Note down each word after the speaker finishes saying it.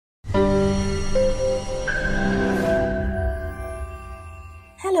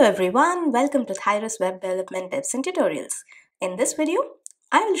Hello everyone, welcome to Thyros Web Development Tips and Tutorials. In this video,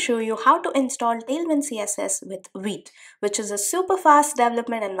 I will show you how to install Tailwind CSS with Vite, which is a super fast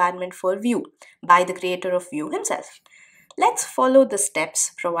development environment for Vue by the creator of Vue himself. Let's follow the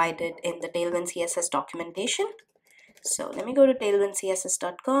steps provided in the Tailwind CSS documentation. So let me go to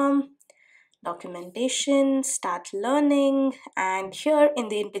tailwindcss.com, documentation, start learning, and here in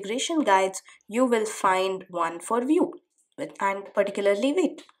the integration guides, you will find one for Vue and particularly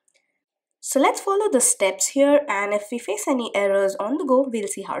Vite. So let's follow the steps here, and if we face any errors on the go, we'll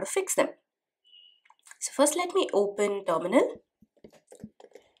see how to fix them. So first let me open terminal,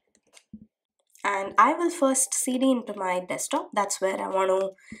 and I will first cd into my desktop. That's where I want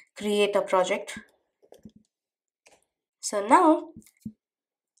to create a project. So now,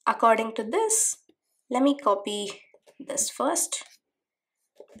 according to this, let me copy this first,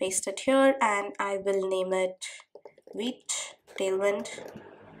 paste it here, and I will name it Vite Tailwind.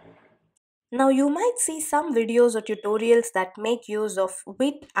 Now you might see some videos or tutorials that make use of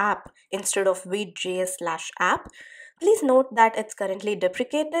Vite app instead of Vite.js/app. Please note that it's currently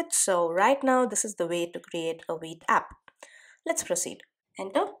deprecated, so right now this is the way to create a Vite app. Let's proceed.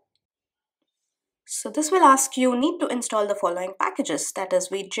 Enter. So this will ask you need to install the following packages, that is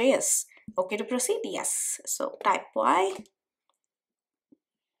Vite.js. Okay to proceed? Yes. So type Y.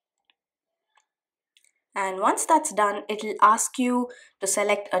 And once that's done, it will ask you to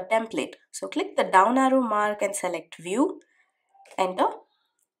select a template. So click the down arrow mark and select View, enter.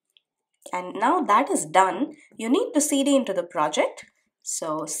 And now that is done, you need to cd into the project.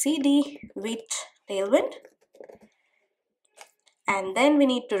 So cd Vite Tailwind. And then we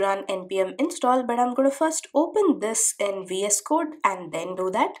need to run npm install, but I'm going to first open this in VS Code and then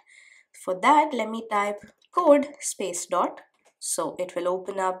do that. For that, let me type code space dot. So it will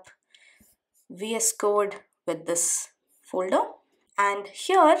open up VS Code with this folder, and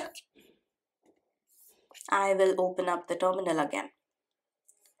here I will open up the terminal again.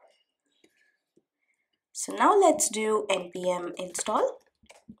 So now let's do npm install.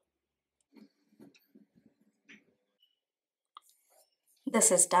 This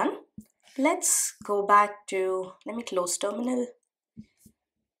is done. Let's go back to, let me close terminal.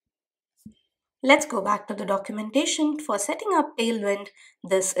 Let's go back to the documentation. For setting up Tailwind,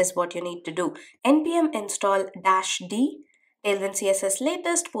 this is what you need to do. Npm install -d, Tailwind CSS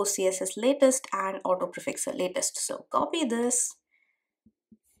latest, Postcss latest, and auto prefixer latest. So copy this,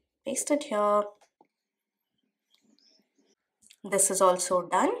 paste it here. This is also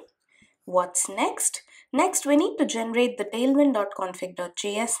done. What's next? Next, we need to generate the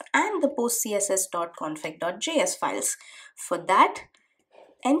tailwind.config.js and the postcss.config.js files. For that,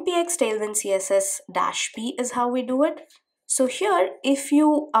 npx tailwind css-p is how we do it. So here, if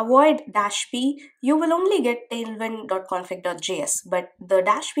you avoid -p, you will only get tailwind.config.js, but the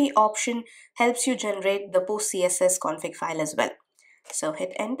 -p option helps you generate the postcss config file as well. So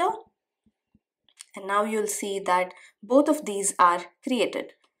hit enter, and now you'll see that both of these are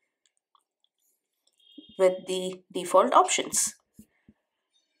created with the default options.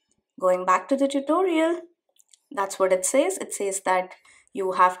 Going back to the tutorial, that's what it says. It says that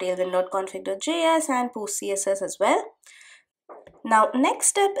you have tailwind.config.js and postcss as well. Now, next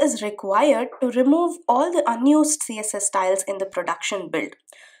step is required to remove all the unused CSS styles in the production build.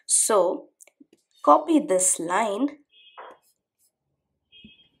 So, copy this line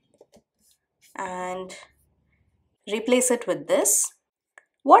and replace it with this.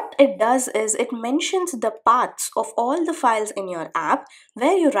 What it does is it mentions the paths of all the files in your app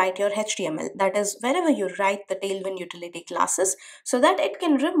where you write your HTML, that is wherever you write the Tailwind utility classes, so that it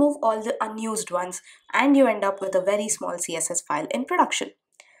can remove all the unused ones and you end up with a very small CSS file in production.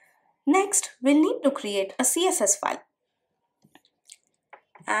 Next, we'll need to create a CSS file.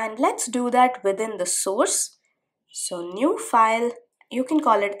 And let's do that within the source. So new file, you can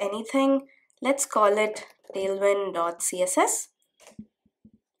call it anything. Let's call it tailwind.css.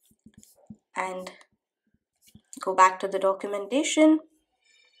 And go back to the documentation.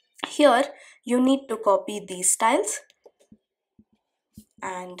 Here you need to copy these styles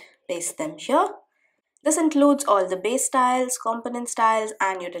and paste them here. This includes all the base styles, component styles,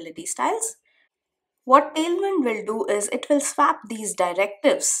 and utility styles. What Tailwind will do is it will swap these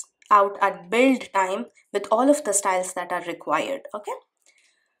directives out at build time with all of the styles that are required. Okay.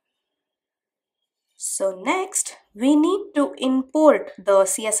 So next, we need to import the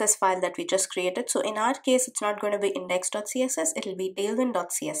CSS file that we just created. So in our case, it's not going to be index.css, it will be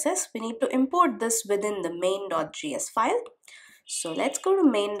tailwind.css. We need to import this within the main.js file. So let's go to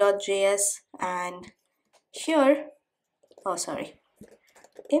main.js, and here,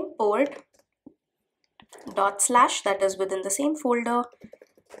 import // that is within the same folder,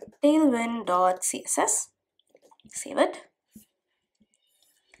 tailwind.css. Save it.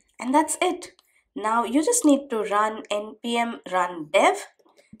 And that's it. Now you just need to run npm run dev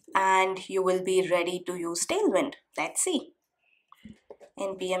and you will be ready to use Tailwind. Let's see.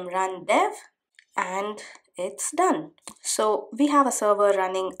 Npm run dev and it's done. So we have a server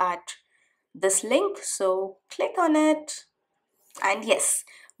running at this link. So click on it. And yes,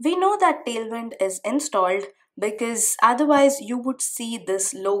 we know that Tailwind is installed because otherwise you would see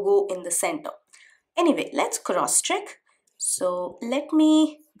this logo in the center. Anyway, let's cross check. So let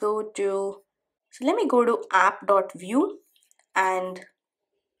me go to app.view and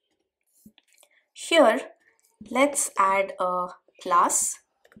here let's add a class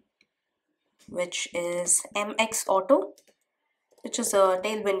which is mxauto, which is a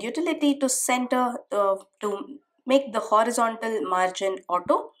Tailwind utility to to make the horizontal margin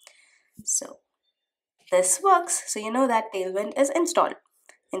auto. So this works. So you know that Tailwind is installed.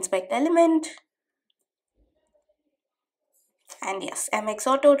 Inspect element. And yes,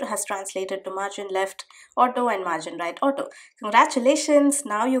 mxauto has translated to margin left auto and margin right auto. Congratulations,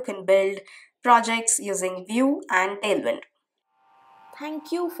 now you can build projects using Vue and Tailwind.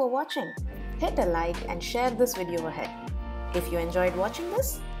 Thank you for watching. Hit a like and share this video ahead. If you enjoyed watching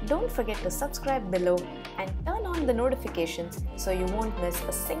this, don't forget to subscribe below and turn on the notifications so you won't miss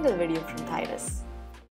a single video from Tyrus.